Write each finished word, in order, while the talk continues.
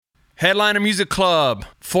Headliner Music Club,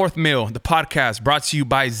 Fourth Meal, the podcast brought to you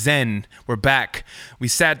by Zen. We're back. We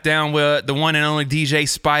sat down with the one and only DJ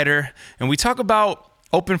Spider, and we talk about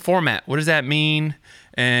open format. What does that mean?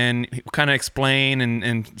 And kind of explain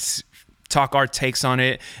and talk our takes on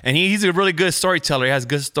it. And he's a really good storyteller. He has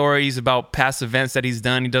good stories about past events that he's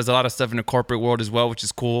done. He does a lot of stuff in the corporate world as well, which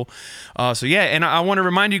is cool. So yeah, and I want to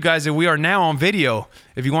remind you guys that we are now on video.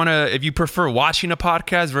 If you prefer watching a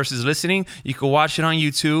podcast versus listening, you can watch it on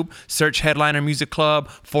YouTube. Search Headliner Music Club,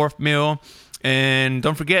 Fourth Meal, and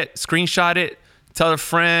don't forget, screenshot it. Tell a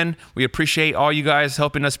friend. We appreciate all you guys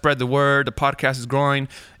helping us spread the word. The podcast is growing.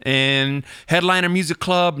 And Headliner Music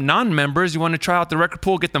Club non-members, you want to try out the record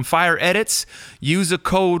pool, get them fire edits, use a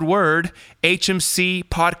code word, HMC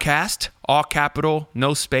Podcast, all capital,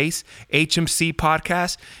 no space, HMC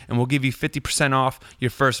Podcast, and we'll give you 50% off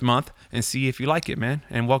your first month and see if you like it, man.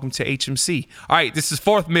 And welcome to HMC. All right, this is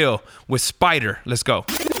Fourth Meal with Spider. Let's go.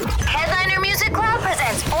 Headliner Music Club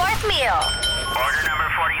presents Fourth Meal. Order number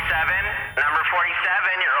 47. Number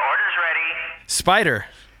 47, your order's ready. Spider,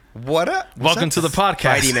 what up? welcome to the podcast.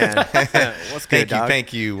 Mighty man. What's good, dog?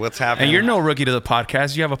 Thank you. What's happening? And you're no rookie to the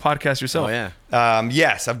podcast. You have a podcast yourself. Oh, yeah.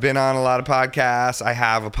 Yes, I've been on a lot of podcasts. I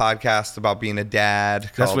have a podcast about being a dad.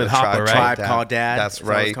 That's called with The Hopper, right? Tribe Called Dad. That's Is that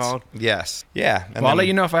what right. it's called? Yes. Yeah. And Well, I'll then- let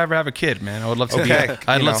you know if I ever have a kid, man. I would love to. Okay,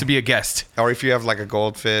 I'd you love know. to be a guest. Or if you have like a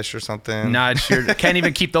goldfish or something. Nah, sure. Can't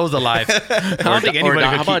even keep those alive. I don't think anybody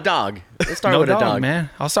How could about a keep. dog? Let's start No with dog, a dog. man.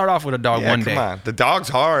 I'll start off with a dog Yeah, one come day. on. The dog's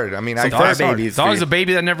hard. I mean, I fur Dog's hard. babies. Dog's a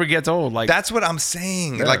baby that never gets old. Like that's what I'm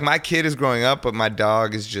saying. Yeah. Like my kid is growing up, but my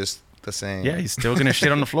dog is just the same. yeah, he's still gonna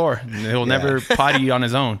shit on the floor. He'll never potty on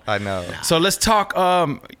his own. I know. So let's talk.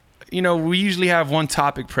 We usually have one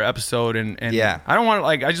topic per episode, and Yeah. I don't want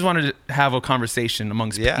I just wanted to have a conversation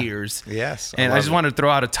amongst Yeah. peers. Yes. And I love just it. wanted to throw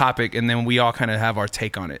out a topic, and then we all kind of have our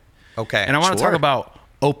take on it. Okay. And I want to sure. talk about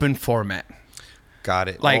open format. Got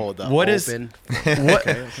it. Like, Oh, the what is open. what?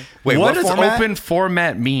 Wait, what what does format? open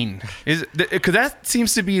format mean? Is because that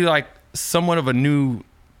seems to be like somewhat of a new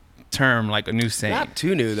term, like a new saying. Not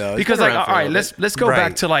too new, though. It's Because been like, around all for a right, little let's go Right.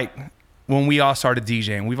 back to like when we all started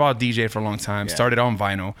DJing. We've all DJed for a long time. Yeah. Started on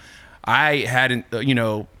vinyl. I hadn't,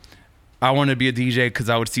 I wanted to be a DJ because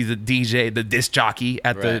I would see the disc jockey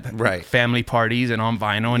at the Right. family parties and on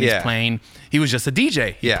vinyl, and Yeah. he's playing. He was just a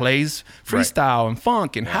DJ. He Yeah. plays freestyle and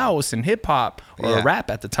funk and house and hip hop or Yeah. rap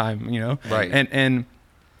at the time, Right.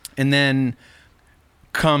 And then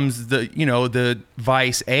comes the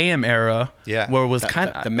Vice AM era, Yeah. where it was The- kind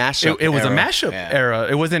of the mashup It was a era. mashup Yeah. era.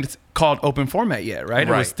 It wasn't called open format yet, right?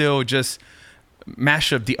 It Right. was still just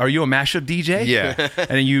mashup. Are you a mashup DJ? Yeah. And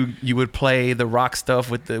then you would play the rock stuff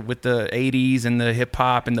with the 80s and the hip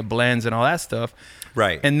hop and the blends and all that stuff.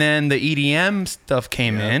 Right. And then the EDM stuff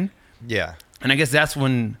came in, Yeah. and I guess that's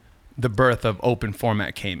when the birth of open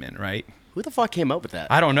format came in, right? Who the fuck came up with that?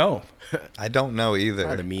 I don't know. I don't know either.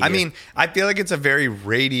 Probably the media. I mean, I feel like it's a very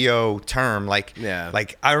radio term. Like, Yeah.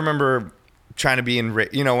 like I remember trying to be in,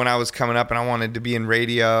 when I was coming up and I wanted to be in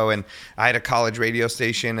radio, and I had a college radio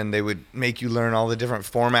station, and they would make you learn all the different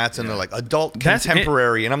formats, and they're like adult That's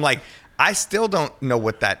contemporary, and I'm like, I still don't know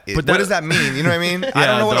what that is. But What that- does that mean? You know what I mean? I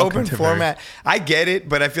don't know what adult open contemporary. format. I get it,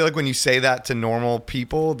 but I feel like when you say that to normal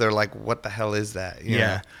people, they're like, "What the hell is that?" You Yeah,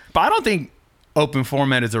 know? but I don't think open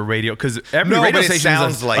format is a radio, because every No, radio but it station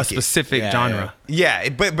sounds is a like it. specific Yeah, genre. Yeah,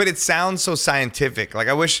 but it sounds so scientific. Like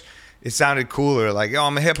I wish it sounded cooler. Like,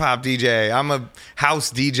 I'm a hip hop DJ. I'm a house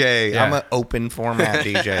DJ. Yeah. I'm an open format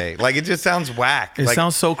DJ. Like it just sounds whack. It Like,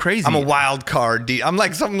 sounds so crazy. I'm a wild card DJ. I'm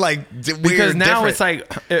like something like weird. Because now different. it's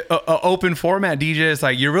like a open format DJ. It's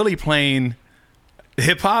like you're really playing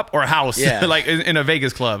hip hop or house, Yeah. like in a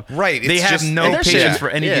Vegas club. Right, They it's have just- no and that patience shit- for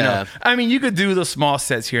anything yeah. else. I mean, you could do the small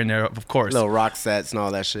sets here and there, of course. Little rock sets and all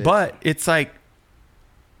that shit. But it's like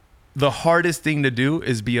the hardest thing to do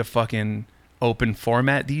is be a fucking open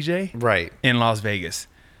format DJ right, in Las Vegas.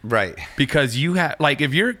 right. Because you have, like,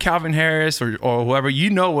 if you're Calvin Harris or whoever, you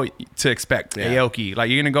know what to expect. Yeah. Aoki, like,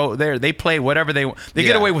 you're gonna go there. They play whatever they want. They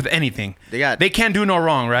get Yeah. away with anything. They can't do no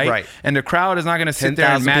wrong, right? Right. And the crowd is not gonna sit there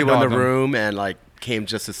and 10,000 mad people in dog the them. room and like came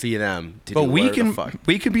just to see them. To But do we whatever the can fuck.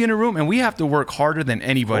 we could be in a room and we have to work harder than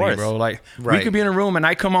anybody, course. bro. Like we Right. could be in a room and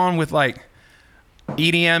I come on with like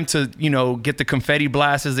EDM to get the confetti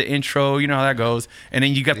blast as the intro. You know how that goes, and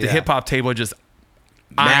then you got the Yeah. hip hop table just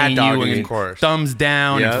Mad eyeing you dogging and you. Of course. thumbs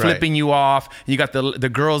down Yeah. and flipping you off. You got the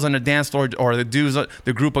girls on the dance floor or the dudes,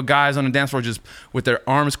 the group of guys on the dance floor just with their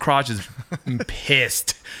arms crossed, just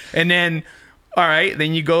pissed. And then, all right,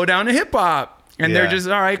 then you go down to hip hop. And they're Yeah. just,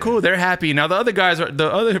 all right, cool. They're happy. Now the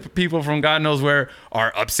other people from God knows where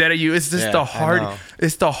are upset at you. It's just know.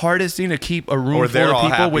 it's the hardest thing to keep a room Or full they're of all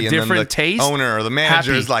people happy, with and then different the tastes. owner or the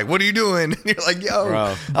manager happy. is like, "What are you doing?" And you're like, "Yo,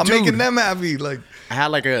 Bro. I'm Dude. making them happy." Like, I had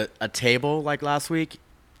like a table like last week,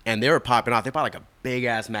 and they were popping off. They bought like a big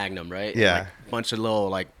ass Magnum, right? Yeah. And, like, a bunch of little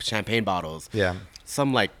like champagne bottles. Yeah.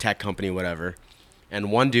 Some like tech company, whatever.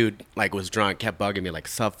 And one dude like was drunk, kept bugging me like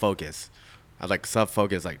Sub Focus. I was like Sub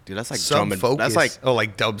Focus, like dude, that's like drum and focus. that's like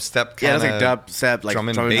like dubstep. yeah, that's like kinda dubstep, like drum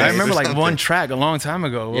and drum bass. I remember or like something. one track a long time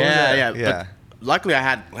ago. What was yeah, that? yeah, Yeah. But luckily, I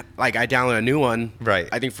had like I downloaded a new one. Right.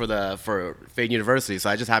 I think for Fade University, so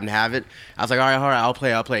I just happened to have it. I was like, all right, I'll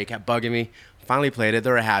play. It kept bugging me. Finally played it. They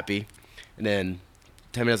were happy, and then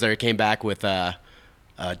 10 minutes later, it came back with a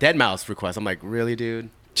Dead Mouse request. I'm like, really, dude?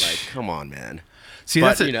 Like, come on, man. See, But,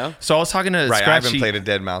 that's it. you know. So I was talking to Right, I Scratchy. haven't played a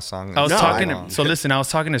Dead Mouse song. I was No, talking. I To, know. so listen, I was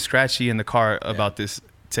talking to Scratchy in the car about this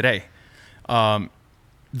today.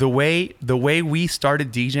 The way we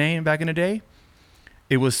started DJing back in the day,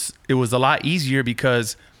 it was a lot easier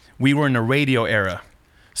because we were in the radio era.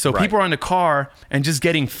 So Right. people are in the car and just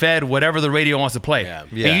getting fed whatever the radio wants to play, Yeah.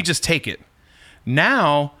 Yeah. and you just take it.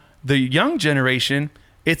 Now the young generation,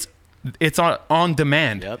 it's on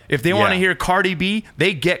demand. Yep. If they want to Yeah. hear Cardi B,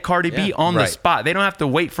 they get Cardi B Yeah. on the Right. spot. They don't have to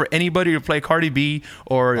wait for anybody to play Cardi B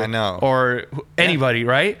or I know. or anybody,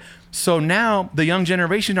 right? So now the young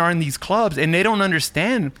generation are in these clubs and they don't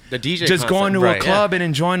understand The DJ just going to concept. a Right. club and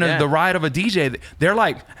enjoying Yeah. the ride of a DJ. They're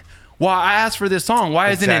like, well, I asked for this song. Why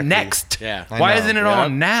isn't it Exactly. next? Yeah. I Why know. isn't it Yep.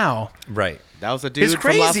 on now? Right. That was a dude It's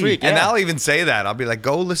from last crazy. week. And yeah. I'll even say that. I'll be like,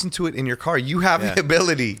 go listen to it in your car. You have Yeah. the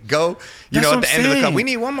ability. Go, That's at what the I'm end of the club. saying. We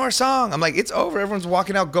need one more song. I'm like, it's over. Everyone's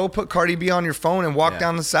walking out. Go put Cardi B on your phone and walk Yeah.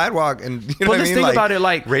 down the sidewalk. And you know But what I let's mean? think about it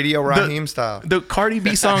like Radio the- Raheem style. The Cardi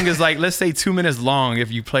B song is like, let's say 2 minutes long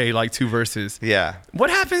if you play like 2 verses. Yeah.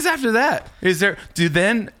 What happens after that?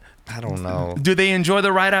 I don't know. Do they enjoy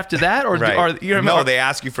the ride after that? Or, Right. or you know, no, or- they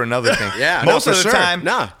ask you for another thing. Yeah, no, Most for of the sure. time,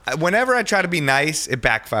 Nah. whenever I try to be nice, it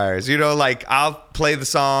backfires. You know, like I'll play the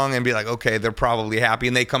song and be like, okay, they're probably happy.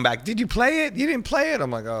 And they come back, did you play it? You didn't play it?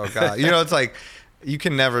 I'm like, oh, God. You know, it's like you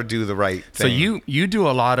can never do the right So thing. you do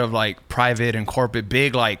a lot of like private and corporate,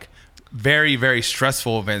 big, like very, very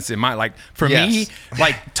stressful events. It might like for me, Yes.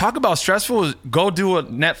 like talk about stressful is go do a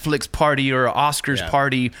Netflix party or an Oscars Yeah.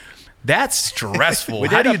 party. That's stressful. We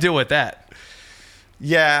How did do a- you deal with that?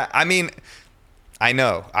 Yeah, I mean, I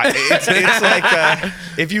know. It's like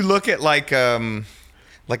if you look at like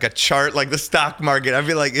a chart, like the stock market, I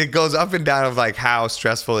feel like it goes up and down of like how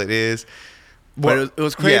stressful it is. But it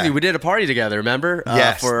was crazy. Yeah. We did a party together, remember?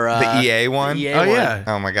 Yes, For the EA one? The EA Oh, one. yeah.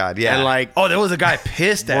 Oh my God, yeah. And like, Oh, there was a guy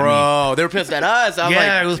pissed at me. bro, they were pissed at us. I was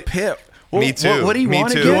Yeah, like, it was pissed. Me too. What do you Me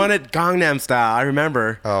want too. he again? wanted Gangnam Style. I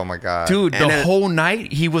remember. oh my God, Dude, And the then- whole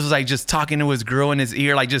night he was like just talking to his girl in his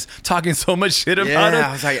ear, like just talking so much shit about Yeah, him.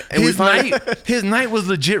 I was like- and we finally- his night was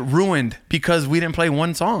legit ruined because we didn't play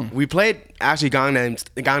one song. We played actually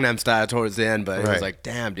Gangnam Style towards the end, but it Right. was like,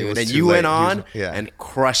 damn, It dude. was And too you late. went on Yeah. and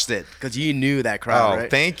crushed it because you knew that crowd, Oh, right?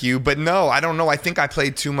 thank you. But no, I don't know. I think I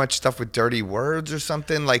played too much stuff with dirty words or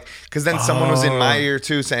something. Like, because then someone was in my ear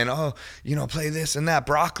too saying, oh, play this and that,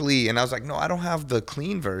 broccoli. And I was like, no, I don't have the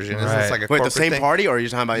clean version. Is Right. this like a Wait, the corporate same thing? party, or are you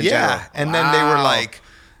talking about in Yeah. general? And then they were Wow. like,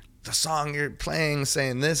 the song you're playing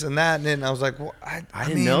saying this and that. And then I was like, well, I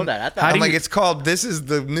didn't mean, know that. I thought- How I'm do like, you- it's called This Is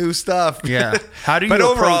the New Stuff. Yeah. How do you But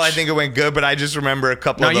overall, approach- I think it went good. But I just remember a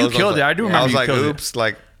couple No, of you those. killed was it. like- I do remember I was you like, killed it. oops,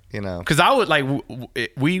 like, Because I would like,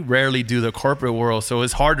 we rarely do the corporate world, so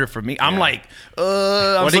it's harder for me. I'm like, I'm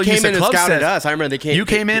Well, so they came used to in and club scouted sets. us. I remember they came. You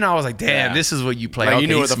came in, I was like, damn, Yeah. this is what you play. Like, Okay, you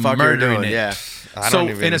knew what he's the fuck you were murdering doing. it. Yeah. I So don't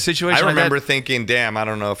even, in a situation I like remember that- thinking, damn, I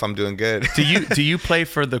don't know if I'm doing good. Do you play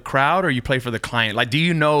for the crowd or you play for the client? Like, do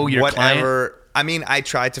you know your client? Whatever. I mean, I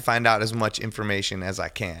try to find out as much information as I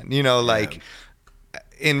can. Like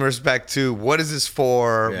in respect to what is this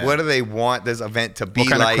for? Yeah. What do they want this event to be What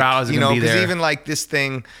kind of like? crowd is gonna be because there? even like this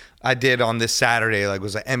thing I did on this Saturday, like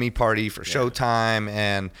was an Emmy party for Showtime,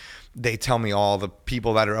 and they tell me all the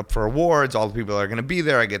people that are up for awards, all the people that are going to be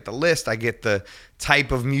there. I get the list. I get the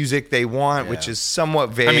type of music they want, which is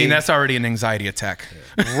somewhat vague. I mean, that's already an anxiety attack.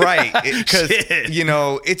 Right, because Shit.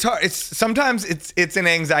 it's hard. It's sometimes it's an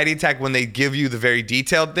anxiety attack when they give you the very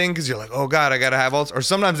detailed thing because you're like, oh God, I gotta have all. Or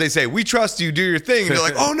sometimes they say, we trust you, do your thing, and you're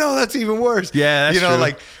like, oh no, that's even worse. Yeah, that's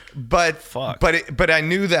true. but Fuck. but I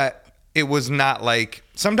knew that it was not like,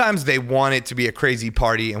 sometimes they want it to be a crazy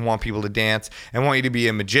party and want people to dance and want you to be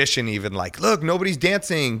a magician, even like, look, nobody's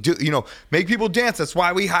dancing. Make people dance. That's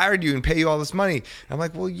why we hired you and pay you all this money. And I'm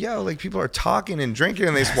like, well, yo, like people are talking and drinking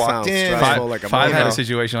and they just walked in. stressful. Like a Five had mono. a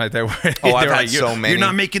situation like that where I've they were had like, so many. You're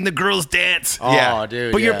not making the girls dance. Oh, Yeah.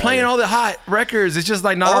 dude. But you're yeah, playing yeah. all the hot records. It's just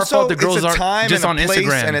like not our Also, fault the girls it's a aren't time just and on a place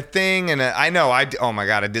Instagram. and a thing, and I know oh my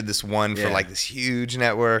god, I did this one for Yeah. like this huge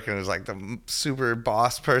network, and it was like the super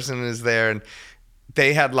boss person is there, and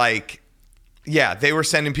they had like, yeah, they were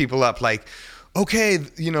sending people up like, okay,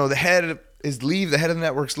 the head of the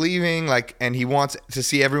network's leaving, like, and he wants to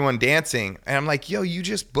see everyone dancing, and I'm like, yo, you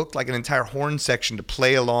just booked like an entire horn section to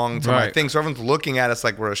play along to my Right. thing, so everyone's looking at us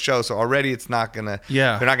like we're a show, so already it's not gonna,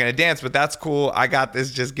 Yeah. they're not gonna dance, but that's cool. I got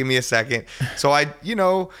this. Just give me a second. So I,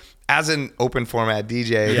 as an open format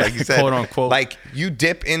DJ, Yeah, like you said, quote unquote. like you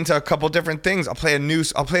dip into a couple different things. I'll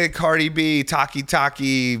play a Cardi B, Taki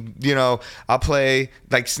Taki, I'll play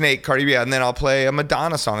like Snake, Cardi B, and then I'll play a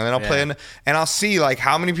Madonna song, and then I'll play, and I'll see like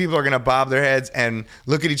how many people are gonna bob their heads and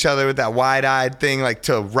look at each other with that wide-eyed thing, like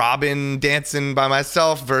to Robin dancing by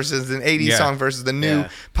myself versus an 80s Yeah. song versus the new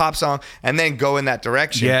pop song, and then go in that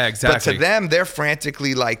direction. Yeah, exactly. But to them, they're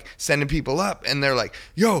frantically like sending people up, and they're like,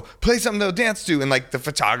 yo, play something they'll dance to, and like the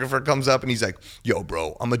photographer comes up and he's like, yo,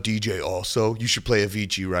 bro, I'm a DJ also, you should play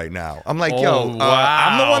Avicii right now. I'm like, yo, Oh, wow.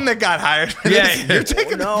 I'm the one that got hired for Yeah. this. You're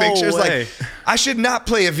taking No the pictures. way. Like, I should not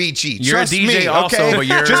play Avicii. You're a Trust DJ me, also, okay? but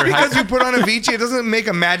you're- Just because you put on Avicii, it doesn't make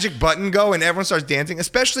a magic button go and everyone starts dancing.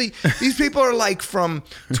 Especially, these people are like from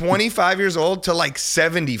 25 years old to like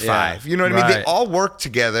 75. You know what I mean? They Right. all work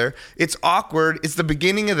together. It's awkward. It's the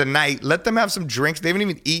beginning of the night. Let them have some drinks. They haven't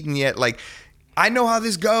even eaten yet. Like, I know how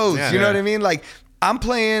this goes. Yeah. You know Yeah. what I mean? Like, I'm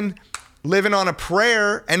playing Living on a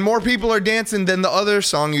Prayer and more people are dancing than the other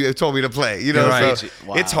song you told me to play. Right. So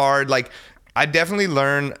Wow. it's hard. Like, I definitely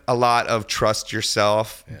learn a lot of trust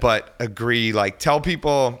yourself, but agree, like, tell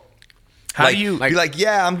people, How like, do you be like,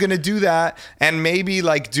 yeah, I'm gonna do that, and maybe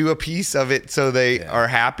like do a piece of it so they are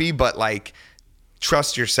happy, but like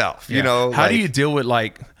trust yourself. Yeah. How like, do you deal with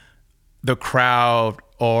like the crowd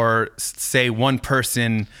or say one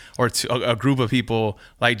person or a group of people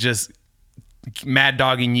like just mad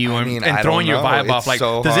dogging you I and, mean, and I throwing don't your know. vibe It's off? Like,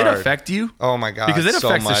 so does it hard. affect you? Oh my God, because it so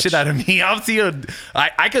affects the much. shit out of me. I'll see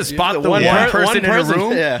I could spot the one one per- person one in person, the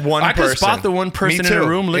room. yeah. One I could person. spot the one Me person in the too.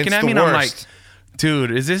 room looking It's at the me, and I'm like, worst.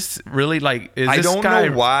 dude, is this really like? Is I this don't guy?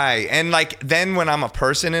 know why. And like then when I'm a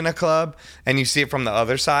person in a club and you see it from the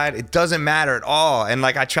other side, it doesn't matter at all. And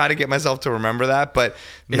like I try to get myself to remember that, but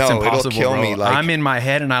It's no, impossible, it'll kill bro. me. Like I'm in my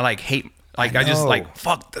head and I like hate. Like I just know. like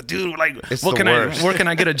fuck the dude. Like It's what the can worst. where can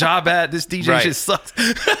I get a job at? This DJ Right. just sucks.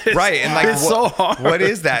 It's- right, and like it's so hard. what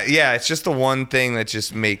is that? Yeah, it's just the one thing that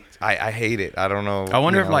just I hate it. I don't know. I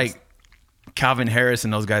wonder you if know, like Calvin Harris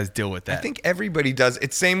and those guys deal with that. I think everybody does.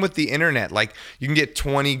 It's same with the internet. Like you can get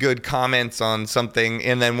 20 good comments on something,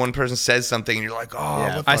 and then one person says something, and you're like, oh,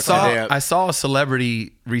 Yeah. what the I fuck? saw Yeah. I saw a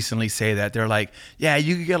celebrity recently say that they're like, yeah,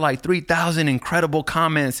 you could get like 3,000 incredible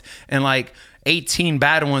comments and like 18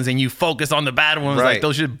 bad ones, and you focus on the bad ones. Right. Like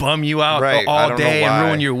those should bum you out Right. I all don't know day and why.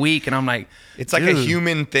 ruin your week. And I'm like, It's like a dude.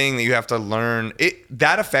 human thing that you have to learn.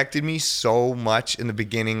 That affected me so much in the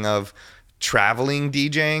beginning of traveling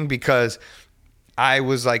DJing because I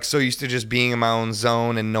was like so used to just being in my own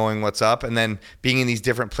zone and knowing what's up, and then being in these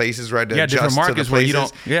different places where I had to Yeah, different adjust to the markets where you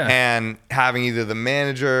places, don't- yeah. and having either the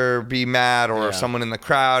manager be mad or Yeah. someone in the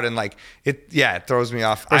crowd, and like it throws me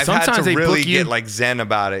off. Or I've had sometimes to they really book you- get like zen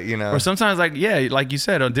about it, Or sometimes, like, yeah, like you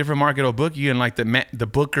said, a different market will book you, and like the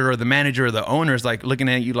booker or the manager or the owner is like looking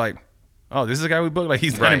at you like, oh, this is the guy we booked. Like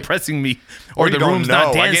he's not Right. impressing me, Or the you don't room's know. not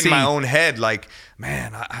I get dancing. in my own head like,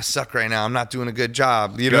 man, I suck right now. I'm not doing a good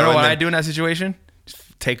job. You You know know what and I then- do in that situation?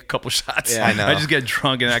 Just take a couple shots. Yeah, I know. I just get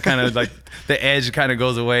drunk and I kind of like the edge kind of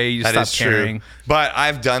goes away. You That stop is caring. true. But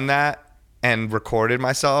I've done that and recorded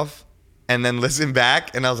myself and then listened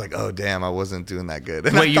back and I was like, oh damn, I wasn't doing that good.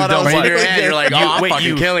 And Wait, I you've thought I done was what? In your head, you're like, oh, I'm fucking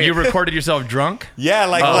you, killing you it. recorded yourself drunk? yeah,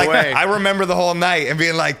 like Oh, way. I remember the whole night and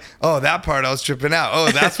being like, oh, that part I was tripping out.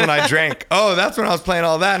 Oh, that's when I drank. Oh, that's when I was playing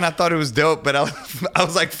all that and I thought it was dope, but I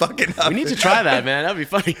was like fucking up. We need to try that, man. That'd be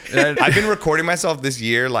funny. I've been recording myself this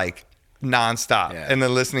year like nonstop Yeah. and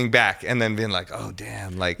then listening back and then being like, oh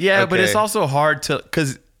damn, like Yeah, but it's okay. also hard to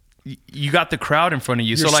because you got the crowd in front of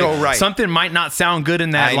you. You're so like so right. something might not sound good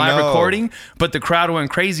in that I live know. recording, but the crowd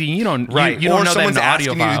went crazy. You don't Right. You don't or know that in someone's the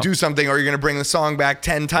audio asking you file. to do something, or you're going to bring the song back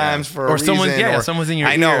 10 times for a Or someone's- reason. yeah, or someone's in your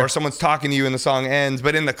I know, ear. or someone's talking to you and the song ends.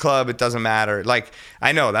 But in the club, it doesn't matter. Like,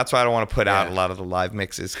 I know, that's why I don't want to put out a lot of the live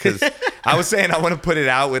mixes because I was saying I want to put it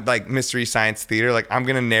out with like Mystery Science Theater. Like I'm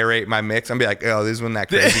gonna narrate my mix. I'm be like, oh, this is when that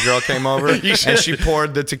crazy girl came over and she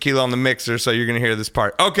poured the tequila on the mixer. So you're gonna hear this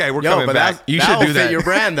part. Okay, we're coming back. You that'll should do fit that. your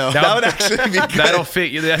brand though. That would actually be good. That'll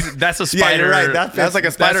fit you. That's a Yeah, spider. you're right. That's like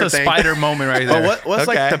a spider That's a thing. spider moment right there. But what's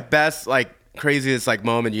Okay. like the best like craziest like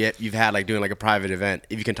moment you've had like doing like a private event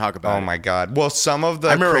if you can talk about Oh it? my God. Well, some of the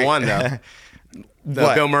I remember one though. The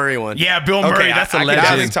What? Bill Murray one. Yeah, Bill Murray. That's a I could legend.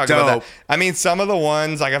 definitely talk about Dope. that. I mean, some of the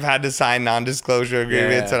ones like I've had to sign non-disclosure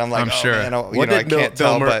agreements, Yeah. and I'm like, I'm oh, sure. man, What I did Bill- can't Bill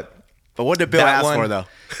tell, Murray- But what did Bill That ask one- for though?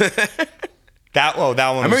 that one.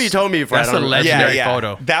 I remember you told me before. That's I don't a remember. legend. Legendary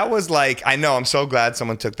photo. That was like, I know. I'm so glad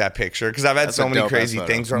someone took that picture because I've had That's so a many dope-ass crazy photo.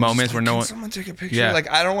 things where I'm Moments just where like, no can one- someone take a picture. Yeah.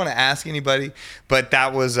 Like I don't want to ask anybody, but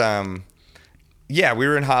that was yeah, we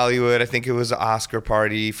were in Hollywood. I think it was an Oscar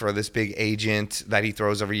party for this big agent that he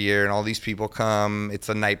throws every year, and all these people come. It's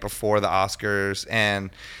the night before the Oscars, and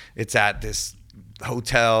it's at this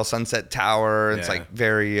hotel, Sunset Tower. It's Yeah. like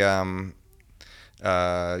very,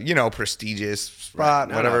 prestigious spot,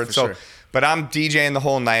 No, whatever. for So, sure. but I'm DJing the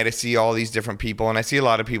whole night. I see all these different people, and I see a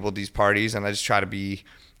lot of people at these parties, and I just try to be.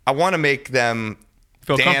 I want to make them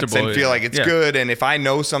Feel dance comfortable, and feel yeah. like it's Yeah. good. And if I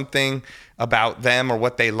know something about them or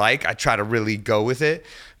what they like, I try to really go with it.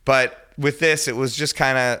 But with this, it was just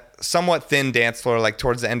kind of somewhat thin dance floor. Like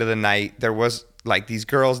towards the end of the night, there was like these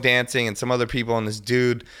girls dancing and some other people and this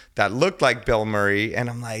dude that looked like Bill Murray. And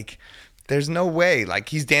I'm like, there's no way. Like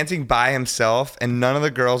he's dancing by himself and none of the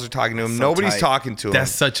girls are talking to him. So Nobody's tight. talking to him.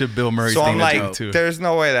 That's such a Bill Murray So thing I'm to like, do too. there's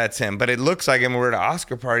no way that's him, but it looks like him. We're at an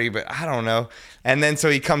Oscar party, but I don't know. And then so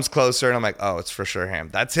he comes closer, and I'm like, oh, it's for sure him.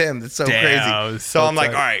 That's him. That's so Damn, crazy. it's So so I'm like,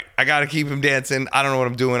 tight. all right, I gotta keep him dancing. I don't know what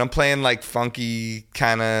I'm doing. I'm playing like funky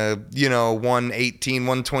kind of, 118,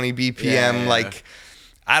 120 BPM, Yeah. like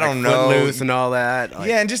I don't know. Footloose and all that. Like,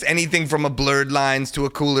 Yeah, and just anything from a Blurred Lines to a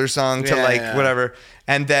Cooler song to Yeah, like yeah. whatever.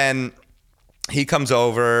 And then he comes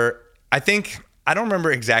over. I don't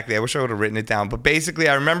remember exactly. I wish I would have written it down. But basically,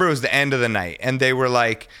 I remember it was the end of the night, and they were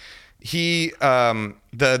like,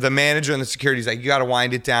 the manager and the security's like, you got to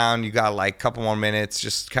wind it down. You got like a couple more minutes.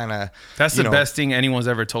 Just kind of. That's the best thing anyone's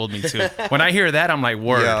ever told me too. When I hear that, I'm like,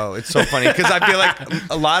 word. Yo, it's so funny because I feel like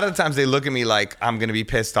a lot of the times they look at me like I'm gonna be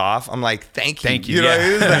pissed off. I'm like, thank you. Thank you, You know, yeah.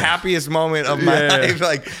 it is the happiest moment of my Yeah. life.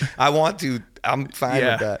 Like I want to. I'm fine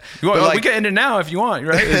Yeah. with that. Well, But, we like, can end it now if you want,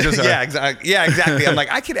 right? It's just, yeah, exactly. Yeah, exactly. I'm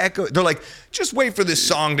like, I could echo. They're like, just wait for this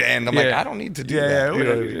song to end. I'm like, Yeah. I don't need to do Yeah, that. yeah, You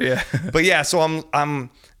know what I mean? yeah. But yeah, so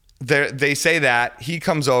I'm there. They say that he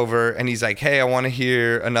comes over and he's like, hey, I want to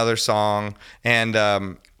hear another song. And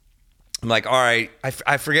I'm like, all right.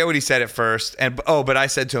 I forget what he said at first. But I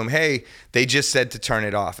said to him, hey, they just said to turn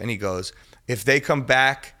it off. And he goes, if they come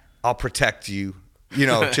back, I'll protect you.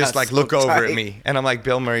 Just like so look over tight. at me. And I'm like,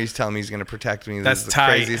 Bill Murray's telling me he's going to protect me. This That's is the tight.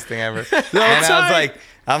 craziest thing ever. And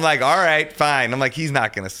I'm like, all right, fine. I'm like, he's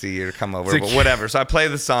not going to see you or come over, but whatever. So I play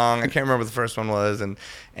the song. I can't remember what the first one was.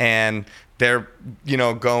 And they're,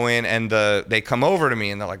 going and they come over to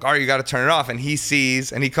me and they're like, all right, you got to turn it off. And he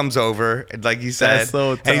sees and he comes over, and like you said, That's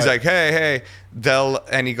so and he's tight. like, hey,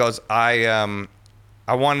 and he goes,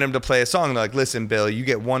 I wanted him to play a song. And they're like, listen, Bill, you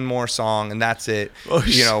get one more song and that's it. Oh,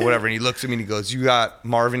 shit. Whatever. And he looks at me and he goes,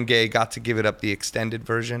 Marvin Gaye got to give it up the extended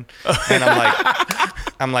version. And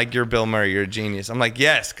I'm like, you're Bill Murray. You're a genius. I'm like,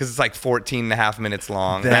 yes, because it's like 14 and a half minutes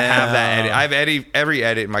long. And I have that edit. I have every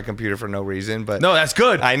edit in my computer for no reason. But No, that's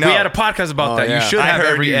good. I know. We had a podcast about Oh, that. yeah. You should I have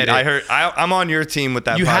heard every you. edit. I heard. I'm on your team with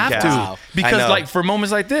that You podcast. have to. Wow. I Because know. like for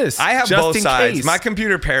moments like this, I have just both in sides. case. My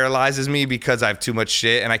computer paralyzes me because I have too much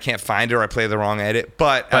shit and I can't find it or I play the wrong edit.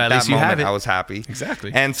 But But at at that least you have moment, it. I was happy.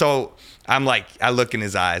 Exactly. And so I'm like, I look in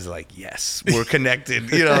his eyes like, yes, we're connected.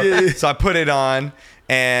 So I put it on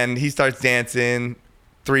and he starts dancing.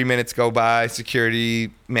 3 minutes go by,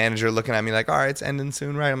 security manager looking at me like, all right, it's ending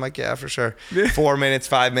soon, right? I'm like, yeah, for sure. 4 minutes,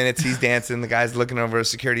 5 minutes, he's dancing. The guy's looking over at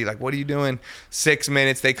security like, what are you doing? 6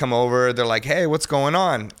 minutes, they come over. They're like, hey, what's going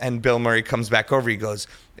on? And Bill Murray comes back over. He goes,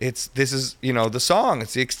 this is the song.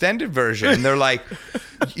 It's the extended version. And they're like,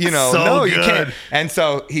 no, you good. can't. And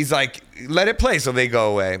so he's like, let it play. So they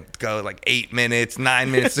go away. Go like 8 minutes,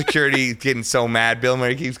 9 minutes. Security getting so mad. Bill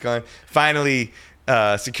Murray keeps going. Finally,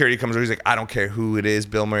 security comes over. He's like, I don't care who it is,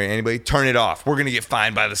 Bill Murray, anybody, turn it off. We're gonna get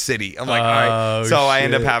fined by the city. I'm like, all right. Oh, So I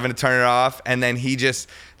end up shit. having to turn it off, and then he just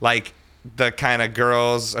like the kind of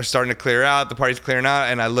girls are starting to clear out. The party's clearing out,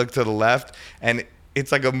 and I look to the left, and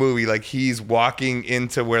it's like a movie. Like he's walking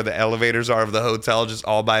into where the elevators are of the hotel, just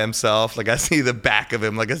all by himself. Like I see the back of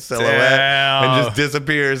him, like a silhouette, Damn. and just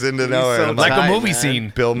disappears into nowhere. so I'm like like, a tight, movie man.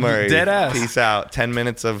 scene. Bill Murray, Dead ass. peace out. 10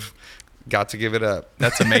 minutes of got to give it up.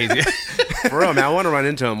 That's amazing. For real, man. I want to run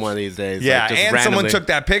into him one of these days. Yeah, like, just and randomly. someone took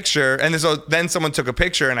that picture, and so then someone took a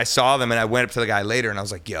picture, and I saw them, and I went up to the guy later, and I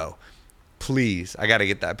was like, "Yo, please, I got to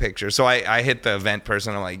get that picture." So I hit the event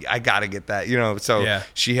person. I'm like, "I got to get that," So Yeah.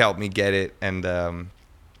 she helped me get it, and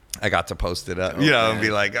I got to post it up, and be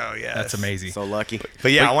like, "Oh yeah, That's amazing. So lucky.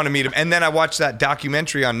 But yeah, I want to meet him. And then I watched that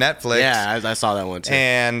documentary on Netflix. Yeah, I saw that one too.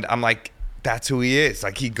 And I'm like, that's who he is.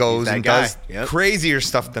 Like he goes that and guy. does Yep. crazier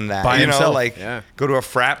stuff than that. By himself. Like Yeah. go to a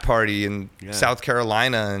frat party in South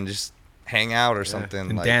Carolina and just hang out or something.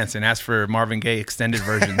 And like, dance and ask for Marvin Gaye extended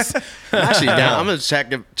versions. Actually, I'm gonna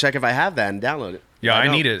check if I have that and download it. Yeah, I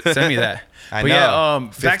need it. Send me that. I But know. yeah,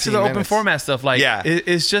 back to 15 the open minutes. format stuff. Like, Yeah.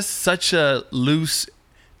 it's just such a loose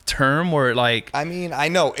term where like I mean, I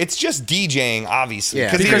know it's just DJing, obviously.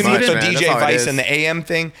 Yeah, Because pretty even much, with the man. That's DJ all it Vice is. and the AM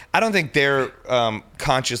thing, I don't think they're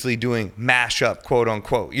consciously doing mashup, quote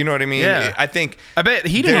unquote. You know what I mean? Yeah. I think. I bet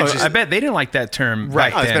he they're didn't. just- I bet they didn't like that term.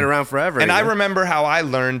 Right. Back Oh, it's then. been around forever. And you I know? remember how I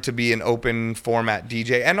learned to be an open format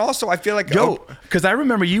DJ, and also I feel like Yo, because I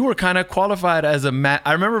remember you were kind of qualified as a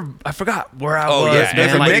I remember I forgot where I was. yeah, man.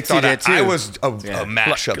 as a like, mix thought DJ too. I was a Yeah.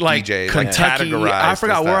 mashup like DJ, Kentucky. like categorized. I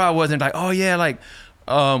forgot as where that. I was, and like, oh yeah, like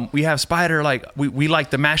we have Spider. Like we like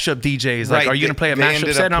the mashup DJs. Like, Right, are you gonna play a they mashup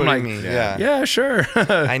ended set? up And I'm like, putting me, yeah. yeah, sure.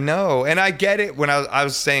 I know, and I get it. When I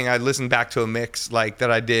was saying I listened back to a mix like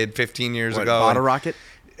that I did 15 years What, ago. Bottle Rocket?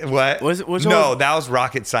 What? Was it- which no, one? that was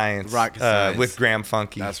Rocket Science. Rocket Science. With Graham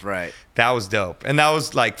Funky. That's right. That was dope, and that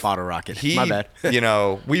was like Bottle Rocket. He, My bad.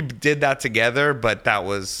 We did that together, but that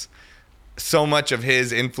was so much of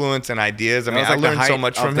his influence and ideas. I mean, That was I like the learned so height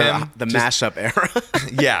much of from him. The Just- mashup era.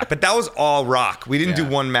 Yeah, but that was all rock. We didn't do Yeah.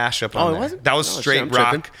 one mashup on Oh, it there. wasn't? That was Oh, shit, straight I'm rock,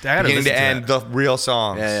 tripping. I gotta beginning to listen to end, the real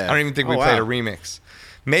songs. Yeah, yeah. I don't even think Oh, we played a wow. remix.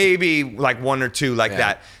 Maybe like one or two like Yeah.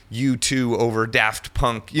 that U2 over Daft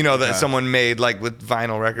Punk, that Yeah. someone made like with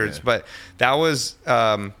vinyl records. But that was,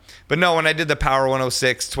 but no, when I did the Power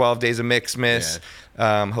 106 12 Days of Mix Miss,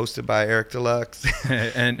 hosted by Eric Deluxe.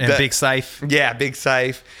 and The- Big Syph. Yeah, Big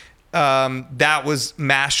Syph. That was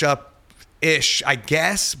mashup-ish, I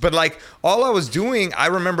guess. But like all I was doing, I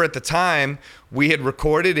remember at the time, we had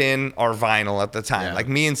recorded in our vinyl at the time. Yeah. Like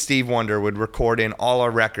me and Steve Wonder would record in all our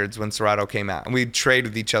records when Serato came out. And we'd trade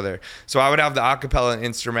with each other. So I would have the acapella and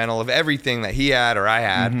instrumental of everything that he had or I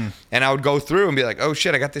had. And I would go through and be like, oh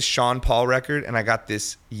shit, I got this Sean Paul record and I got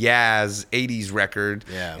this Yaz 80s record.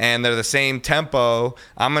 Yeah. And they're the same tempo.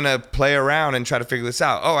 I'm going to play around and try to figure this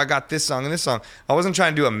out. Oh, I got this song and this song. I wasn't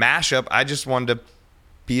trying to do a mashup. I just wanted to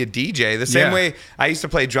be a DJ. The same Yeah. way I used to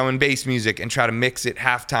play drum and bass music and try to mix it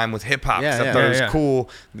halftime with hip hop. Yeah, I yeah. thought it Yeah, was yeah. cool.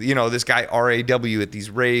 This guy RAW at these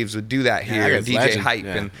raves would do that here. that and guy's DJ legend. Hype.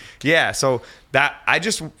 Yeah. And yeah, so that I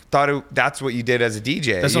just thought that's what you did as a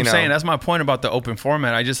DJ. That's what I'm you saying. know? That's my point about the open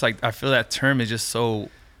format. I just I feel that term is just so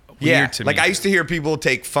Yeah, weird to me. like I used to hear people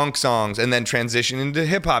take funk songs and then transition into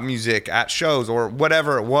hip hop music at shows or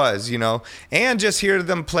whatever it was, and just hear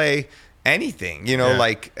them play anything,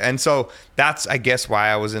 Yeah. and so that's I guess why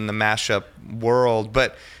I was in the mashup world.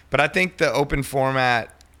 But I think the open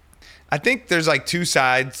format, I think there's like two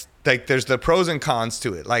sides. Like there's the pros and cons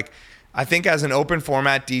to it. Like I think as an open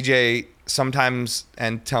format DJ, sometimes,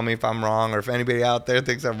 and tell me if I'm wrong or if anybody out there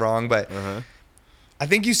thinks I'm wrong, but I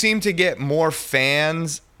think you seem to get more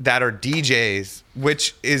fans that are DJs,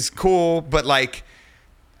 which is cool, but like,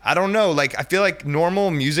 I don't know. Like, I feel like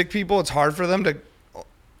normal music people, it's hard for them to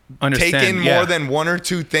Understand, take in yeah. more than one or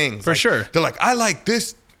two things. For Like, sure. They're like, I like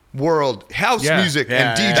this world, house Yeah. music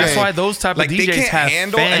Yeah, and yeah. DJing. That's why those type of like, DJs they can't have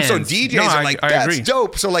handle, and so fans. DJs No, are like, I that's agree.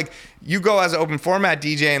 dope. So like, you go as an open format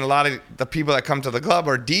DJ, and a lot of the people that come to the club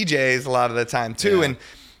are DJs a lot of the time too, Yeah. and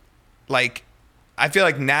like I feel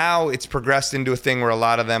like now it's progressed into a thing where a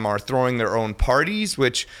lot of them are throwing their own parties,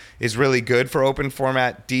 which is really good for open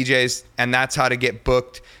format DJs, and that's how to get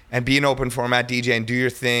booked and be an open format DJ and do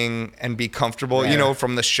your thing and be comfortable, Yeah.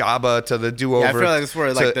 from the Shaba to the do-over Yeah, I feel like that's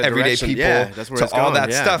where, like, to the everyday direction- people yeah, that's where to it's all going, that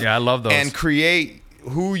yeah. stuff. Yeah, I love those. And create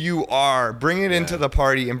who you are, bring it into the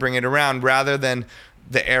party and bring it around rather than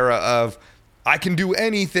the era of I can do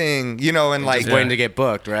anything, and like Just waiting to get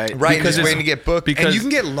booked, right? Right, Because just it's- waiting to get booked. because- And you can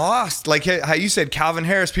get lost. Like how you said, Calvin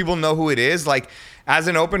Harris, people know who it is. Like, as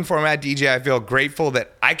an open format DJ, I feel grateful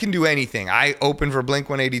that I can do anything. I open for Blink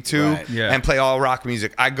 182 Right. Yeah. and play all rock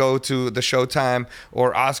music. I go to the Showtime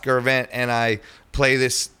or Oscar event and I play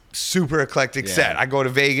this super eclectic Yeah. set. I go to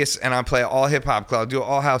Vegas and I play all hip hop club, do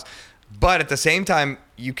all house. But at the same time,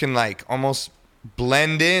 you can like almost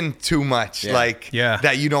blend in too much, Yeah. like Yeah.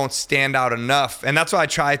 that you don't stand out enough. And that's why I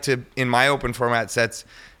try to, in my open format sets,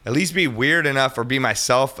 at least be weird enough or be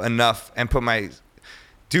myself enough and put my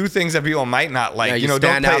do things that people might not like. Yeah, you you know, don't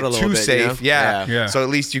stand play out it a little too bit, you know? safe. Yeah. Yeah. So at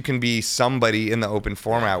least you can be somebody in the open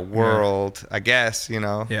format world, I guess, you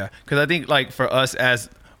know. Yeah, because I think like for us as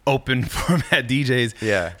open format DJs,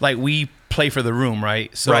 Yeah. like we play for the room, right?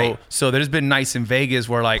 So Right. so there's been nights in Vegas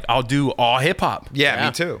where like I'll do all hip hop. Yeah, Yeah.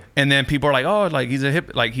 me too. And then people are like, oh, like he's a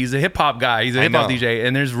hip hop guy, he's a I hip hop know. DJ.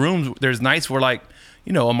 And there's nights where like,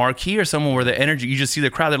 you know, a marquee or someone where the energy, you just see the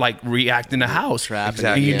crowd, they're like reacting to house. Trap and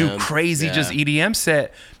And you do EDM. crazy Yeah. just EDM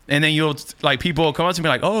set. And then you'll like people will come up to me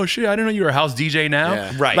like, oh shit, I didn't know you were a house DJ now.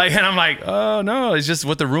 Yeah. Right. Like, and I'm like, oh no, it's just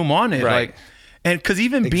with the room on it. Right. Like, and because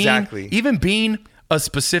even Exactly. being a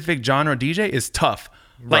specific genre DJ is tough.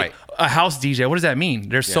 Like Right. a house DJ, what does that mean?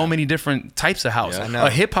 There's so Yeah. many different types of house. Yeah. I know. A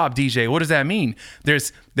hip hop DJ, what does that mean?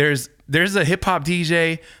 There's a hip hop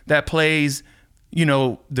DJ that plays, you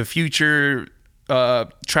know, the Future,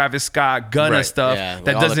 Travis Scott, Gunna Right. stuff Yeah, like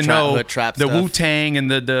that all the doesn't trap- know the trap the stuff. Wu-Tang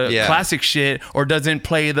and the Yeah. classic shit, or doesn't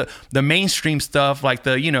play the mainstream stuff like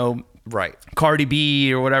the, you know, Right. Cardi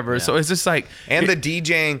B or whatever. So it's just like And it- the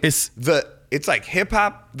DJing, it's- it's like hip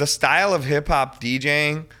hop. The style of hip hop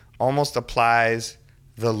DJing almost applies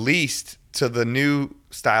the least to the new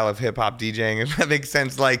style of hip hop DJing. If that makes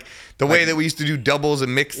sense, like the way that we used to do doubles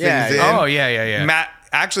and mix Yeah, things in. oh, yeah. Matt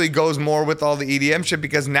actually goes more with all the EDM shit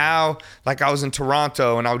because now, like I was in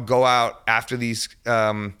Toronto and I would go out after these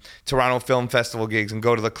Toronto Film Festival gigs and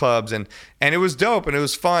go to the clubs and it was dope and it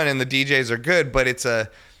was fun and the DJs are good, but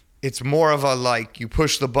it's more of a like you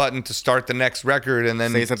push the button to start the next record and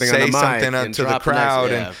then Say something on the mic something and to the drop the next-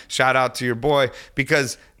 crowd yeah. and shout out to your boy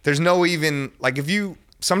because there's no even like if you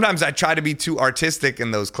sometimes I try to be too artistic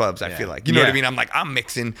in those clubs. I feel like you know what I Yeah. mean. I'm like I'm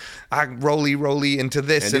mixing, I rolly into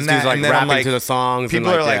this And and, this that, dude's, like, and then I'm rapping like to the songs and,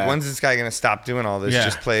 People like, are like, yeah. when's this guy gonna stop doing all this? Yeah.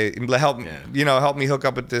 Just play, help me hook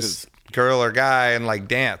up with this girl or guy and like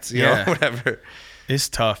dance, you Yeah. know, whatever. It's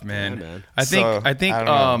tough, man. Yeah, man. I think So, I think I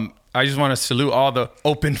don't know. I just want to salute all the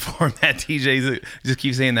open format DJs that just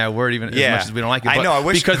keep saying that word even as much as we don't like it. I But know. I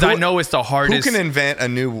wish because I know it's the hardest. Who can invent a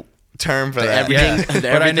new term for that? everything- yeah, the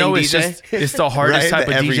but I know it's everything just it's the hardest Right? type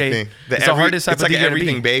of DJ. Everything. It's the hardest type it's of like DJ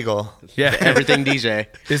everything to be. bagel. Yeah, Everything DJ.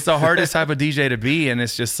 It's the hardest type of DJ to be, and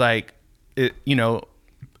it's just like it. You know,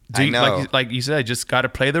 I know. like you said, just got to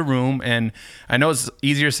play the room. And I know it's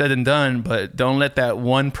easier said than done, but don't let that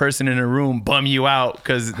one person in a room bum you out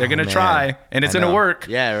because they're gonna man. try, and it's I gonna know. work.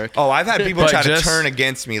 Yeah, Eric. Oh, I've had people But try just- to turn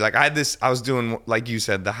against me. Like I was doing, like you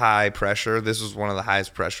said, the high pressure. This was one of the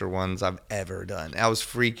highest pressure ones I've ever done. I was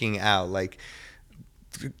freaking out. Like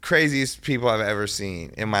the craziest people I've ever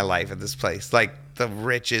seen in my life at this place. Like the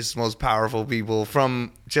richest, most powerful people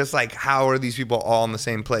from just like, how are these people all in the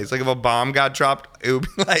same place? Like if a bomb got dropped, it would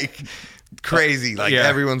be like crazy. Like Yeah.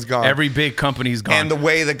 everyone's gone. Every big company's gone. And the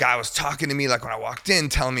way the guy was talking to me, like when I walked in,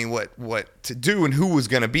 telling me what to do and who was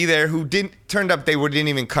gonna be there, who turned up didn't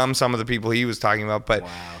even come. Some of the people he was talking about, but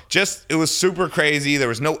just it was super crazy. There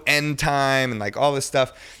was no end time and like all this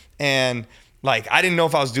stuff, and like I didn't know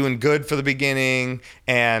if I was doing good for the beginning,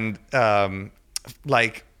 and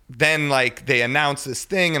like. Then like they announced this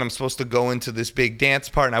thing and I'm supposed to go into this big dance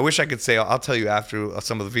part, and I wish I could say I'll tell you after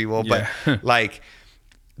some of the people, but Yeah. like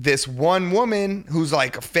this one woman who's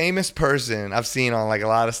like a famous person I've seen on like a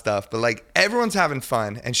lot of stuff, but like everyone's having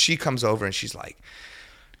fun, and she comes over and she's like,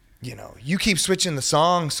 you know, you keep switching the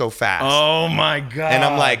song so fast. oh my god! And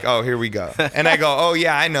I'm like, oh, here we go. And I go, oh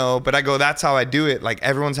yeah, I know, but I go, that's how I do it. Like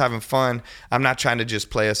everyone's having fun. I'm not trying to just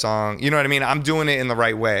play a song. You know what I mean? I'm doing it in the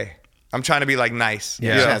right way. I'm trying to be like nice.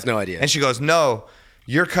 Yeah. you She know? has no idea. And she goes, no,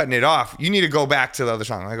 you're cutting it off. You need to go back to the other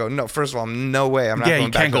song. I go, no, first of all, no way. I'm not Yeah, going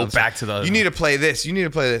you back can't to go the other back song. to the other You need to play this. You need to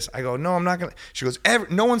play this. I go, no, I'm not going to. She goes,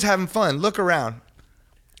 no one's having fun. Look around.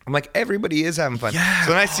 I'm like, everybody is having fun. Yeah. So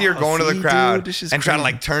then I see her going to See, the crowd dude, this is and trying to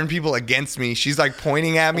crazy. like turn people against me. She's like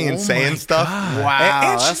pointing at me Oh and saying my stuff. God. Wow,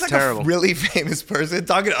 And she's that's like terrible. a really famous person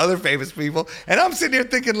talking to other famous people. And I'm sitting here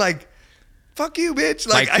thinking like, fuck you, bitch.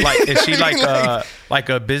 like I- is she like like, like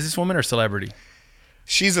a businesswoman or celebrity?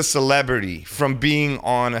 she's a celebrity from being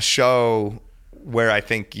on a show where I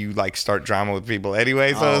think you like start drama with people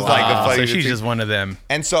anyway. So it's like a funny. So she's thing. just one of them.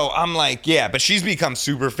 And so I'm like, yeah, but she's become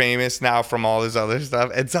super famous now from all this other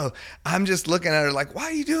stuff. And so I'm just looking at her like, why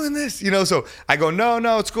are you doing this? You know, so I go, no,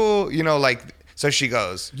 it's cool. You know, like, so she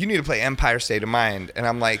goes, you need to play Empire State of Mind. And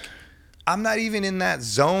I'm like, I'm not even in that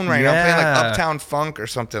zone right now. I'm playing like Yeah. Uptown Funk or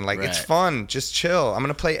something. Like, it's Right. fun. Just chill. I'm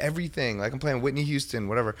going to play everything. Like, I'm playing Whitney Houston,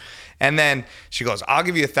 whatever. And then she goes, I'll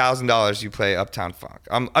give you $1,000. You play Uptown Funk.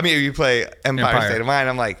 You play Empire Empire. State of Mind.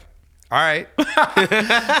 I'm like, all right.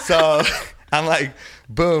 So I'm like,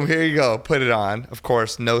 boom, here you go, put it on. Of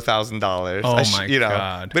course, no $1,000. Oh my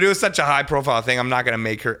God. But it was such a high profile thing. I'm not gonna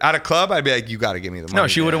make her at a club. I'd be like, you got to give me the money. No,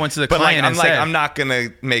 she would have went to the But like, client I'm and like, said, I'm not gonna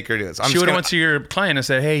make her do this. she would have went to your client and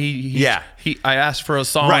said, hey, I asked for a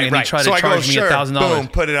song and he tried to charge me $1,000. Boom,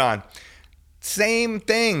 put it on. Same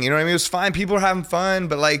thing, you know what I mean? It was fine. People were having fun,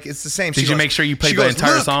 but like it's the same. Did you make sure you played the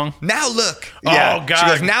entire "Look, song? Now look. Oh, Yeah. God. She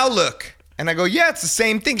goes, now look. And I go, yeah, it's the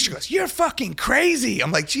same thing. She goes, you're fucking crazy.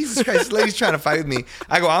 I'm like, Jesus Christ, this lady's trying to fight with me.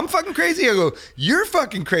 I go, I'm fucking crazy. I go, you're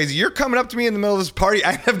fucking crazy. You're coming up to me in the middle of this party.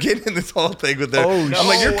 I end up getting in this whole thing with her. I'm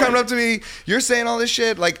like, you're coming up to me. You're saying all this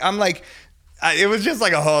shit. Like, I'm like, it was just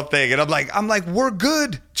like a whole thing. And I'm like, we're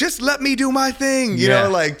good. Just let me do my thing. You know,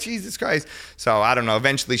 like, Jesus Christ. So I don't know.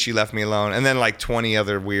 Eventually she left me alone. And then like 20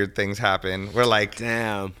 other weird things happened. Where like,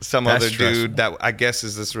 damn, some That's other dude that I guess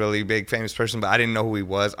is this really big famous person, but I didn't know who he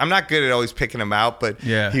was. I'm not good at always picking him out, but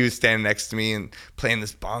he was standing next to me and playing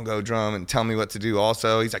this bongo drum and telling me what to do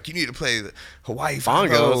also. He's like, you need to play the Hawaii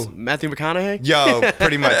bongos. Bongo. Matthew McConaughey. Yo,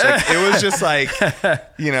 pretty much. Like, it was just like,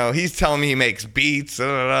 you know, he's telling me he makes beats. And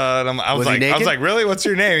I was like, really? What's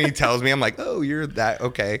your name? And he tells me. I'm like, oh, you're that.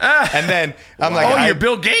 Okay. And then I'm like, you're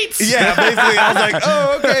Bill Gates? Yeah, basically. I was like,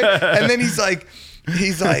 oh, okay. And then he's like,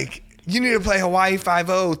 you need to play Hawaii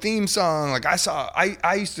Five-0 theme song. Like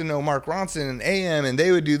I used to know Mark Ronson and AM, and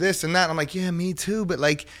they would do this and that. I'm like, yeah, me too. But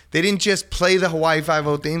like, they didn't just play the Hawaii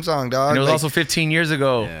Five-0 theme song, dog. And it was like, also 15 years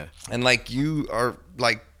ago. Yeah. and like, you are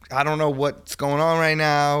like, I don't know what's going on right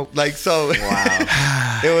now. Like, so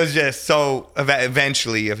it was just so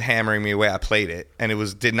eventually of hammering me away. I played it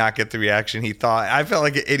and did not get the reaction he thought. I felt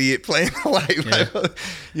like an idiot playing Hawaii,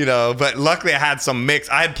 you know, but luckily I had some mix.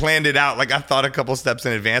 I had planned it out. Like I thought a couple steps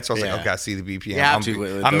in advance. So I was like, okay, I see the BPM. Yeah,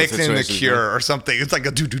 I'm mixing in the Cure or something. It's like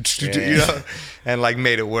a you know, and like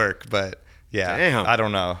made it work. But yeah, damn. I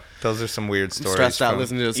don't know. Those are some weird stories. Stressed out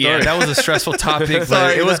listening to the story. Yeah, that was a stressful topic,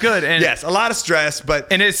 but it was good. And yes, a lot of stress,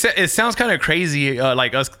 but and it sounds kind of crazy,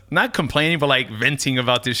 like us not complaining, but like venting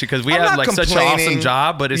about this shit because we I'm have not like such an complaining. awesome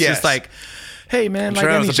job, but it's just like, hey man, I'm like sure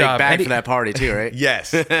it any was a big job, bag for that party too, right?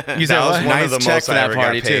 yes, You that said was what? one Nice of the check most for I that ever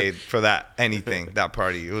party, got too. paid for that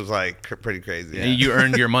party. It was like pretty crazy. and you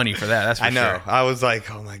earned your money for that. That's for I know. sure. I was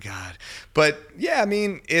like, oh my God. But yeah, I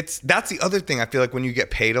mean, that's the other thing. I feel like when you get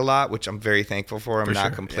paid a lot, which I'm very thankful for, I'm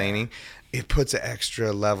not complaining. It puts an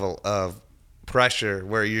extra level of pressure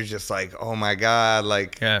where you're just like, oh my God,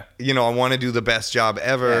 like, you know, I want to do the best job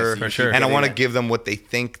ever. for sure. And I want to give them what they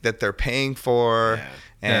think that they're paying for.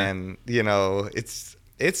 And, you know, it's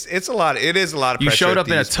a lot. It is a lot of You pressure. showed up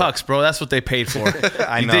in a but- tux, bro. That's what they paid for.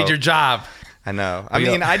 I You know. did your job. I know. I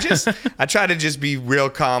mean, I try to just be real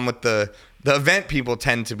calm with the event people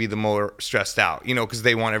tend to be the more stressed out, you know, because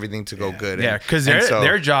they want everything to go good. Yeah, because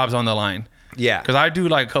their job's on the line. Yeah. Because I do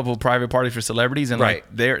like a couple private parties for celebrities, and like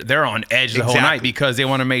they're on edge the whole night because they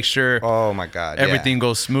want to make sure oh my God, everything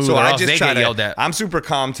goes smooth. So or I else just they try get yelled at. I'm super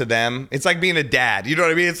calm to them. It's like being a dad. You know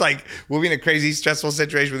what I mean? It's like we'll be in a crazy, stressful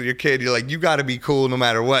situation with your kid. You're like, you got to be cool no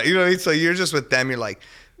matter what. You know what I mean? So you're just with them. You're like,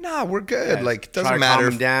 nah, we're good. Yeah, like, it try doesn't to matter.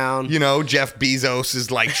 calm 'em down. You know, Jeff Bezos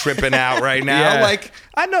is like tripping out right now. Yeah. Like,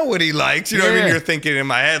 I know what he likes. You know what I mean? Yeah. You're thinking in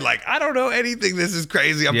my head, like, I don't know anything. This is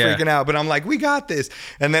crazy. I'm Yeah. freaking out. But I'm like, we got this.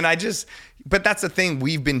 And then but that's the thing.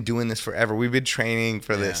 We've been doing this forever. We've been training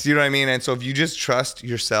for this. You know what I mean? And so if you just trust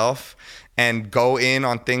yourself and go in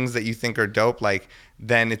on things that you think are dope, like,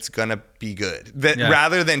 then it's gonna be good.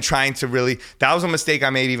 Rather than trying to really, that was a mistake I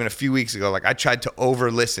made even a few weeks ago. Like I tried to over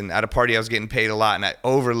listen at a party. I was getting paid a lot, and I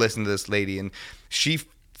over listened to this lady, and she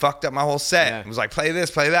fucked up my whole set. Yeah. It was like, play this,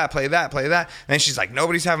 play that, play that, play that. And then she's like,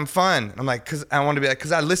 nobody's having fun. I'm like, because I want to be like,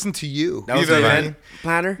 because I listened to you. That was You know the what I event mean?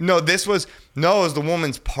 planner? No, it was the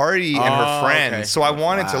woman's party and her friends. okay. So I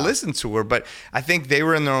wanted to Wow. listen to her, but I think they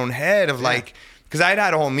were in their own head of like, because I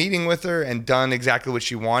had a whole meeting with her and done exactly what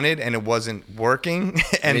she wanted, and it wasn't working.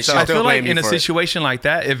 And And so I feel Don't like blame you in a for it. situation like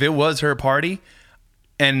that, if it was her party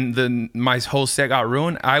and my whole set got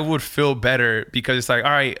ruined, I would feel better because it's like,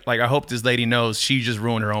 all right, like I hope this lady knows she just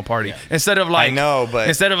ruined her own party. Instead of like, I know, but-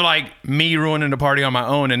 instead of like me ruining the party on my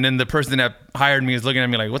own, and then the person that hired me is looking at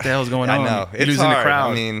me like, what the hell is going I on? know You're it's losing hard. the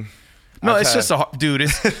crowd. I mean, no, I've it's had- just dude.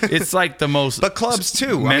 It's like the most. But clubs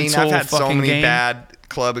too. I mean, mental I've had so fucking many game. bad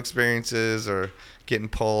club experiences or getting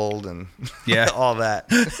pulled and Yeah. all that.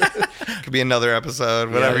 Could be another episode,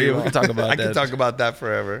 whatever yeah, you we want. can talk about I can that. talk about that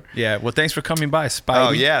forever. Yeah, well, thanks for coming by, Spidey.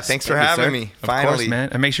 Oh yeah, thanks for Thank you, having sir. me. Of Finally, course, man.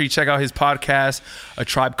 And make sure you check out his podcast, A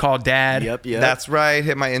Tribe Called Dad. Yep. That's right.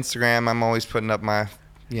 Hit my Instagram. I'm always putting up my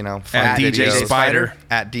fun At DJ videos. Spider.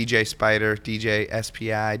 At DJ Spider, DJ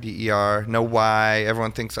SPIDER. No Y.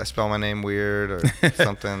 Everyone thinks I spell my name weird or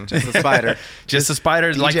something. Just a spider. Just a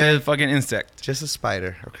spider like DJ. the fucking insect. Just a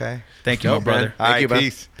spider, okay? Thank you, my Nope, brother. man. All Thank right, you, bro.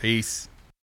 peace. Peace.